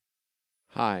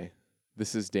Hi,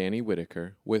 this is Danny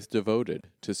Whitaker with Devoted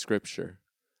to Scripture.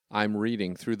 I'm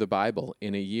reading through the Bible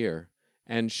in a year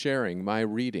and sharing my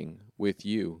reading with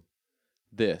you.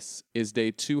 This is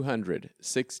day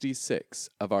 266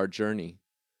 of our journey.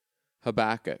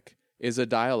 Habakkuk is a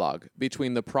dialogue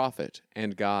between the prophet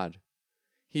and God.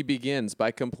 He begins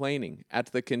by complaining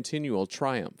at the continual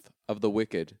triumph of the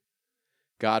wicked.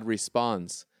 God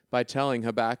responds by telling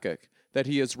Habakkuk that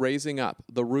he is raising up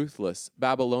the ruthless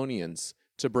Babylonians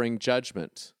to bring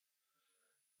judgment.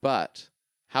 But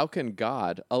how can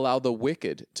God allow the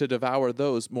wicked to devour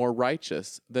those more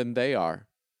righteous than they are?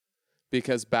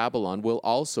 Because Babylon will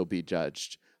also be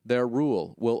judged. Their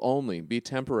rule will only be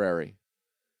temporary.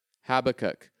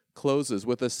 Habakkuk closes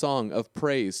with a song of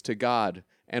praise to God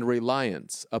and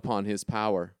reliance upon his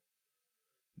power.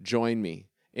 Join me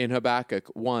in Habakkuk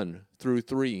 1 through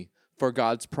 3 for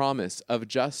God's promise of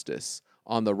justice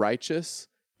on the righteous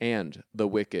and the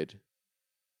wicked.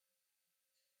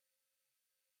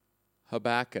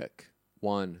 Habakkuk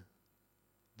 1.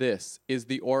 This is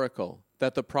the oracle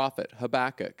that the prophet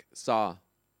Habakkuk saw.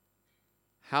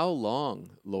 How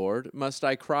long, Lord, must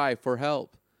I cry for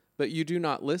help, but you do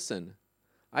not listen?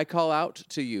 I call out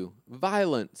to you,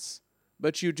 violence,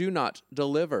 but you do not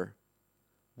deliver.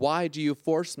 Why do you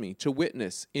force me to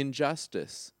witness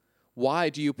injustice? Why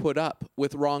do you put up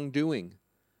with wrongdoing?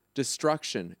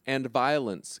 Destruction and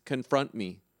violence confront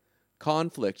me.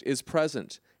 Conflict is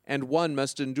present, and one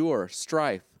must endure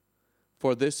strife.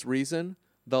 For this reason,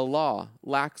 the law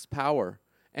lacks power,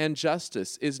 and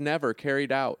justice is never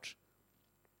carried out.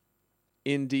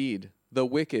 Indeed, the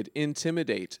wicked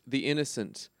intimidate the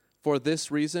innocent. For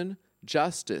this reason,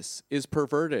 justice is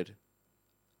perverted.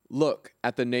 Look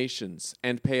at the nations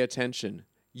and pay attention.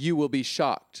 You will be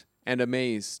shocked and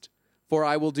amazed. For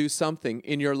I will do something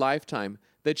in your lifetime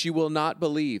that you will not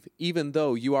believe, even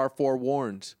though you are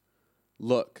forewarned.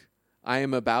 Look, I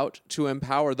am about to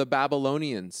empower the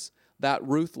Babylonians, that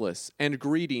ruthless and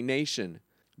greedy nation.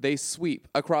 They sweep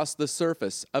across the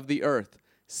surface of the earth,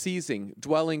 seizing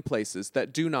dwelling places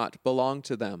that do not belong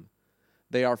to them.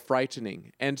 They are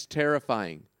frightening and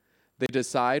terrifying. They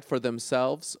decide for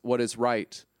themselves what is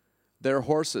right. Their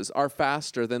horses are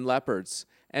faster than leopards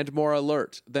and more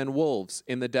alert than wolves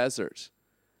in the desert.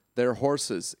 Their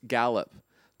horses gallop.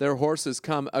 Their horses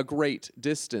come a great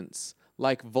distance.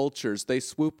 Like vultures, they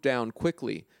swoop down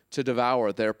quickly to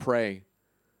devour their prey.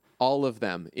 All of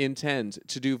them intend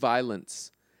to do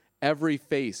violence. Every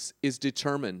face is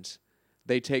determined.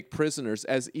 They take prisoners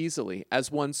as easily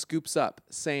as one scoops up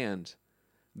sand.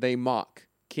 They mock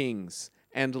kings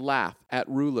and laugh at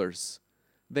rulers.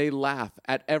 They laugh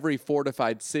at every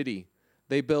fortified city.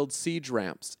 They build siege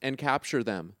ramps and capture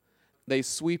them. They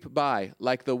sweep by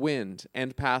like the wind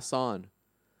and pass on.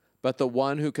 But the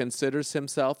one who considers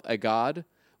himself a god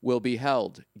will be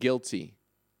held guilty.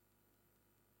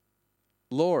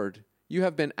 Lord, you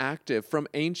have been active from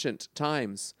ancient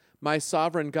times. My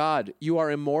sovereign God, you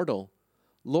are immortal.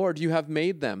 Lord, you have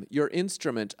made them your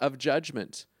instrument of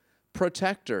judgment.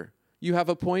 Protector, you have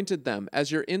appointed them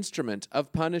as your instrument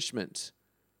of punishment.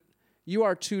 You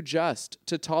are too just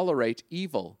to tolerate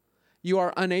evil. You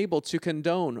are unable to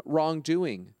condone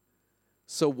wrongdoing.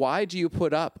 So why do you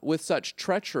put up with such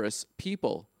treacherous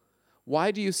people?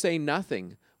 Why do you say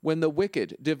nothing when the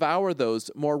wicked devour those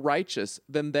more righteous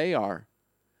than they are?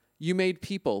 You made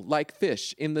people like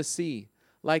fish in the sea,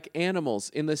 like animals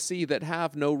in the sea that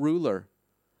have no ruler.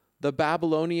 The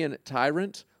Babylonian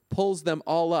tyrant pulls them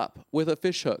all up with a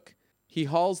fishhook. He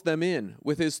hauls them in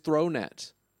with his throw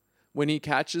net. When he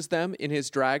catches them in his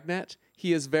dragnet,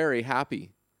 he is very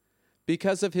happy.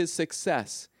 Because of his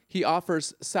success, he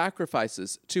offers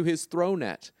sacrifices to his throw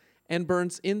net and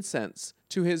burns incense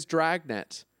to his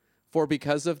dragnet. For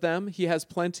because of them, he has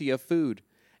plenty of food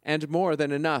and more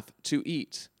than enough to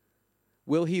eat.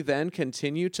 Will he then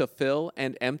continue to fill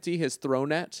and empty his throw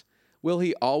net? Will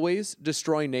he always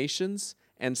destroy nations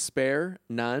and spare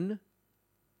none?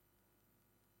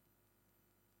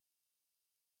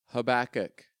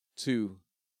 Habakkuk 2.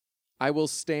 I will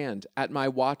stand at my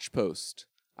watchpost.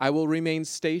 I will remain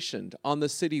stationed on the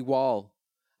city wall.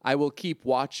 I will keep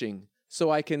watching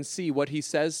so I can see what he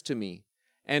says to me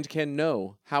and can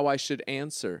know how I should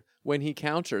answer when he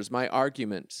counters my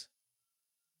argument.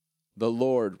 The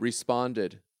Lord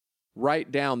responded,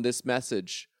 write down this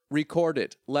message, record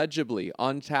it legibly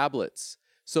on tablets,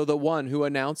 so the one who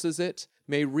announces it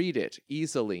may read it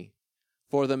easily.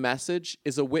 For the message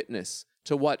is a witness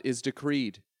to what is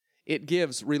decreed. It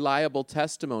gives reliable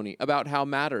testimony about how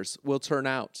matters will turn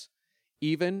out.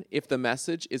 Even if the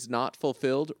message is not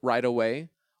fulfilled right away,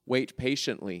 wait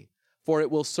patiently, for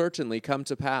it will certainly come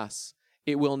to pass.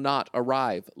 It will not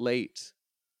arrive late.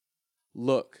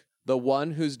 Look, the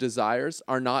one whose desires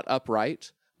are not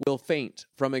upright will faint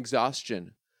from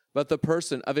exhaustion, but the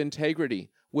person of integrity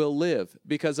will live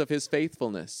because of his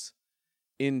faithfulness.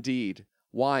 Indeed,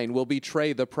 wine will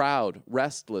betray the proud,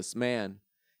 restless man.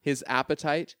 His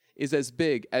appetite is as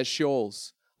big as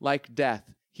Sheol's. Like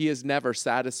death, he is never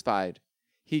satisfied.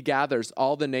 He gathers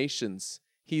all the nations.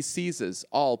 He seizes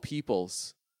all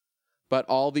peoples. But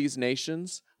all these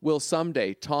nations will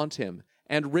someday taunt him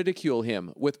and ridicule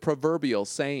him with proverbial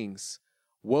sayings.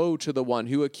 Woe to the one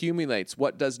who accumulates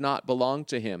what does not belong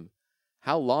to him.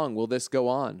 How long will this go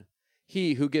on?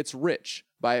 He who gets rich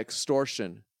by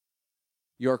extortion.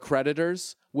 Your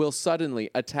creditors will suddenly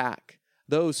attack.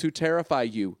 Those who terrify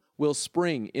you will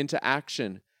spring into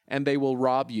action, and they will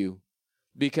rob you.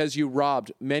 Because you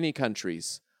robbed many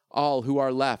countries, all who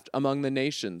are left among the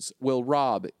nations will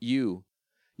rob you.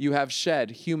 You have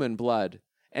shed human blood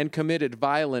and committed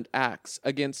violent acts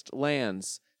against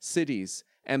lands, cities,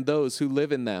 and those who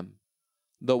live in them.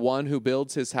 The one who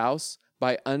builds his house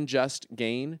by unjust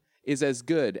gain is as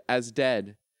good as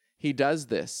dead. He does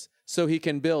this so he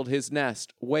can build his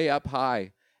nest way up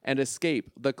high and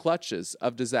escape the clutches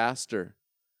of disaster.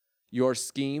 Your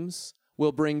schemes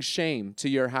will bring shame to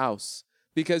your house.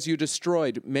 Because you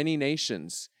destroyed many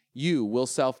nations, you will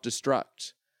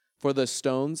self-destruct. For the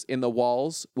stones in the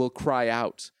walls will cry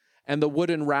out, and the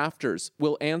wooden rafters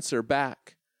will answer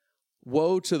back.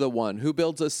 Woe to the one who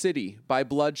builds a city by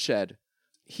bloodshed,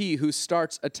 he who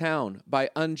starts a town by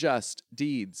unjust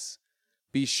deeds.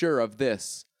 Be sure of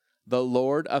this, the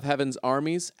Lord of heaven's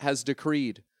armies has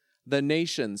decreed, the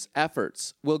nations'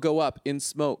 efforts will go up in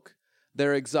smoke,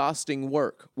 their exhausting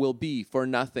work will be for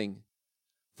nothing.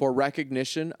 For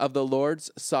recognition of the Lord's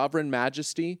sovereign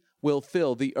majesty will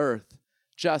fill the earth,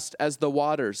 just as the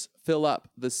waters fill up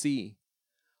the sea.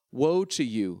 Woe to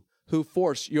you who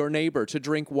force your neighbor to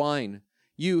drink wine,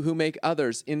 you who make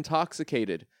others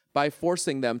intoxicated by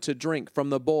forcing them to drink from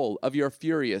the bowl of your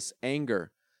furious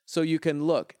anger, so you can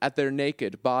look at their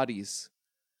naked bodies.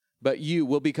 But you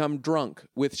will become drunk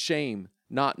with shame,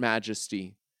 not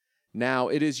majesty. Now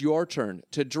it is your turn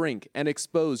to drink and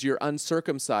expose your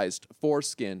uncircumcised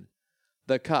foreskin.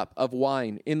 The cup of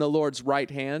wine in the Lord's right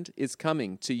hand is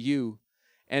coming to you,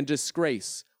 and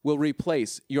disgrace will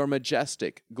replace your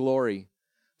majestic glory.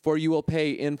 For you will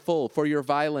pay in full for your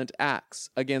violent acts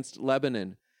against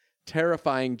Lebanon.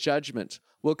 Terrifying judgment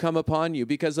will come upon you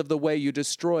because of the way you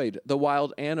destroyed the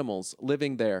wild animals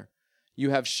living there. You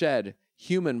have shed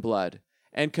human blood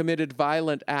and committed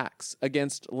violent acts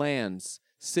against lands,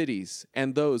 cities,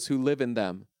 and those who live in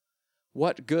them.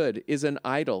 What good is an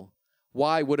idol?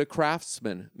 Why would a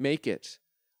craftsman make it?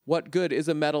 What good is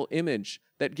a metal image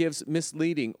that gives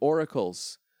misleading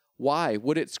oracles? Why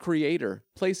would its creator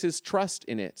place his trust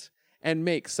in it and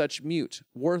make such mute,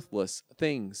 worthless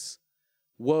things?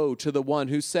 Woe to the one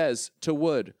who says to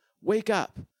wood, "Wake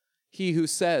up!" He who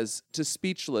says to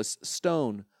speechless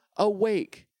stone,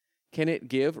 "Awake!" Can it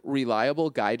give reliable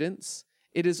guidance?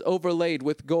 It is overlaid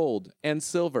with gold and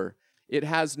silver. It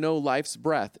has no life's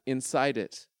breath inside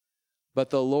it. But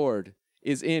the Lord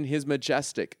is in his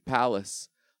majestic palace.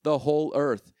 The whole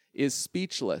earth is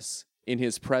speechless in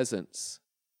his presence.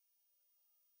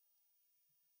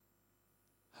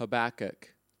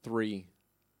 Habakkuk 3.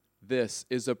 This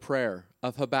is a prayer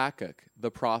of Habakkuk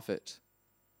the prophet.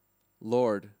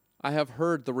 Lord, I have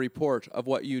heard the report of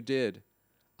what you did.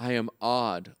 I am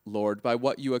awed, Lord, by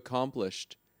what you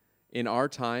accomplished. In our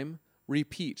time,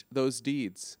 repeat those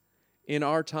deeds. In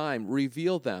our time,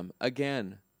 reveal them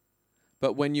again.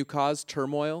 But when you cause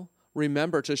turmoil,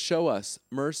 remember to show us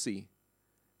mercy.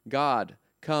 God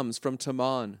comes from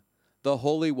Teman, the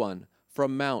Holy One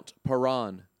from Mount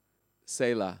Paran.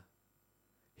 Selah.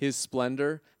 His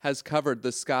splendor has covered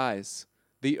the skies.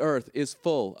 The earth is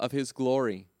full of his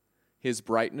glory. His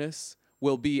brightness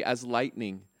will be as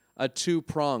lightning, a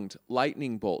two-pronged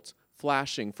lightning bolt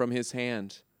flashing from his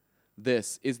hand.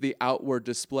 This is the outward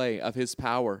display of his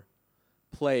power.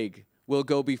 Plague will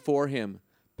go before him.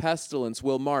 Pestilence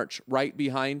will march right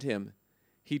behind him.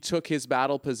 He took his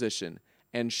battle position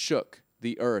and shook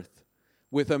the earth.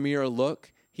 With a mere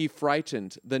look, he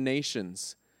frightened the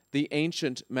nations. The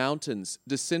ancient mountains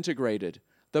disintegrated.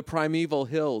 The primeval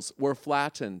hills were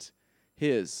flattened.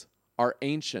 His are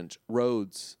ancient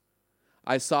roads.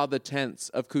 I saw the tents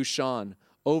of Cushan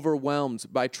overwhelmed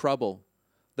by trouble.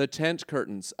 The tent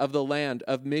curtains of the land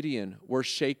of Midian were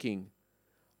shaking.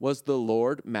 Was the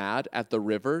Lord mad at the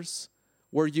rivers?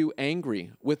 Were you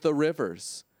angry with the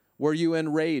rivers? Were you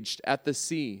enraged at the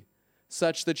sea,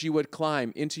 such that you would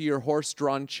climb into your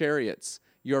horse-drawn chariots,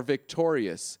 your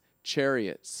victorious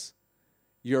chariots?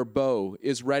 Your bow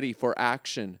is ready for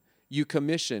action. You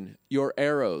commission your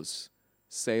arrows,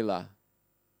 Selah.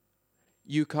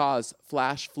 You cause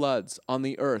flash floods on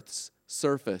the earth's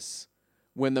surface.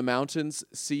 When the mountains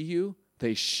see you,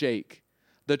 they shake.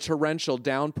 The torrential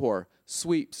downpour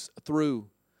sweeps through.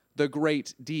 The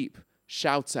great deep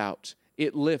shouts out.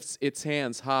 It lifts its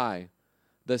hands high.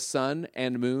 The sun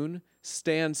and moon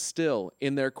stand still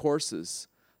in their courses.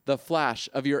 The flash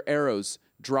of your arrows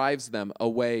drives them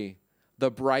away. The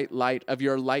bright light of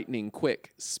your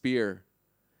lightning-quick spear.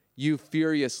 You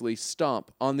furiously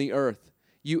stomp on the earth.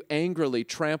 You angrily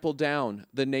trample down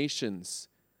the nations.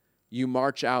 You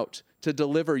march out to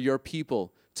deliver your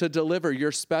people, to deliver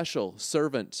your special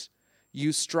servant.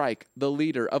 You strike the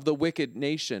leader of the wicked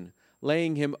nation,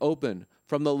 laying him open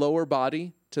from the lower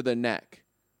body to the neck.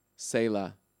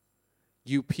 Selah.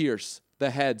 You pierce the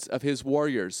heads of his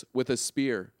warriors with a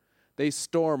spear. They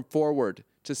storm forward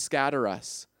to scatter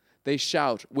us. They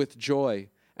shout with joy,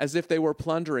 as if they were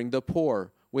plundering the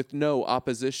poor with no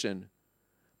opposition.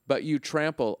 But you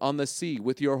trample on the sea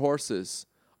with your horses,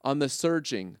 on the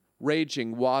surging,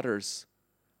 raging waters.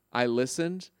 I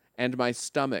listened, and my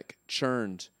stomach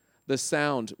churned. The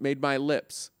sound made my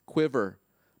lips quiver.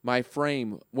 My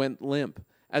frame went limp,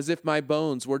 as if my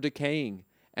bones were decaying,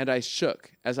 and I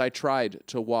shook as I tried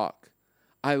to walk.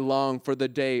 I long for the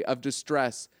day of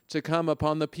distress to come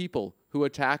upon the people who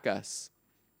attack us.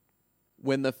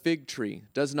 When the fig tree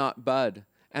does not bud,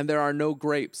 and there are no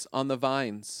grapes on the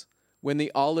vines, when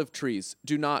the olive trees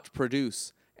do not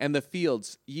produce, and the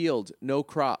fields yield no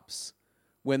crops,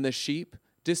 when the sheep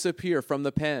disappear from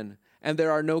the pen, and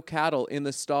there are no cattle in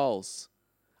the stalls,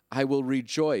 I will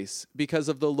rejoice because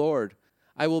of the Lord.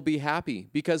 I will be happy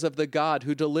because of the God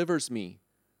who delivers me.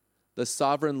 The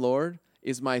sovereign Lord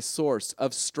is my source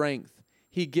of strength.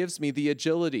 He gives me the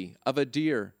agility of a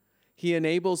deer. He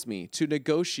enables me to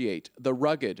negotiate the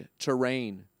rugged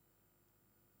terrain.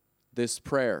 This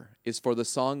prayer is for the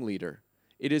song leader.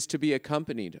 It is to be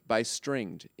accompanied by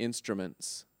stringed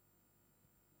instruments.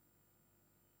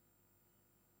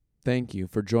 Thank you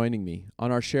for joining me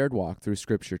on our shared walk through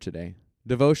Scripture today.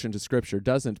 Devotion to Scripture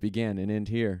doesn't begin and end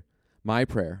here. My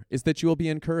prayer is that you will be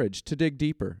encouraged to dig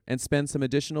deeper and spend some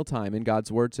additional time in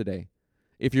God's Word today.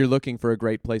 If you're looking for a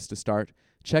great place to start,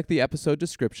 check the episode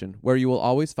description where you will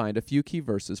always find a few key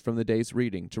verses from the day's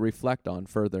reading to reflect on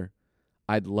further.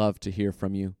 I'd love to hear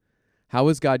from you. How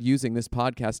is God using this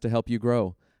podcast to help you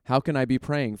grow? How can I be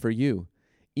praying for you?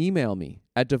 Email me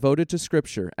at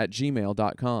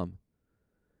devotedtoscripture@gmail.com.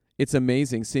 It's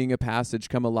amazing seeing a passage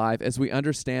come alive as we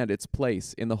understand its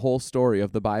place in the whole story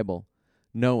of the Bible.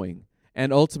 Knowing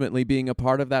and ultimately being a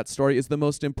part of that story is the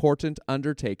most important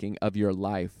undertaking of your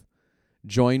life.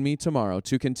 Join me tomorrow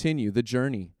to continue the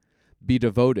journey. Be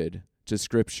devoted to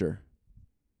Scripture.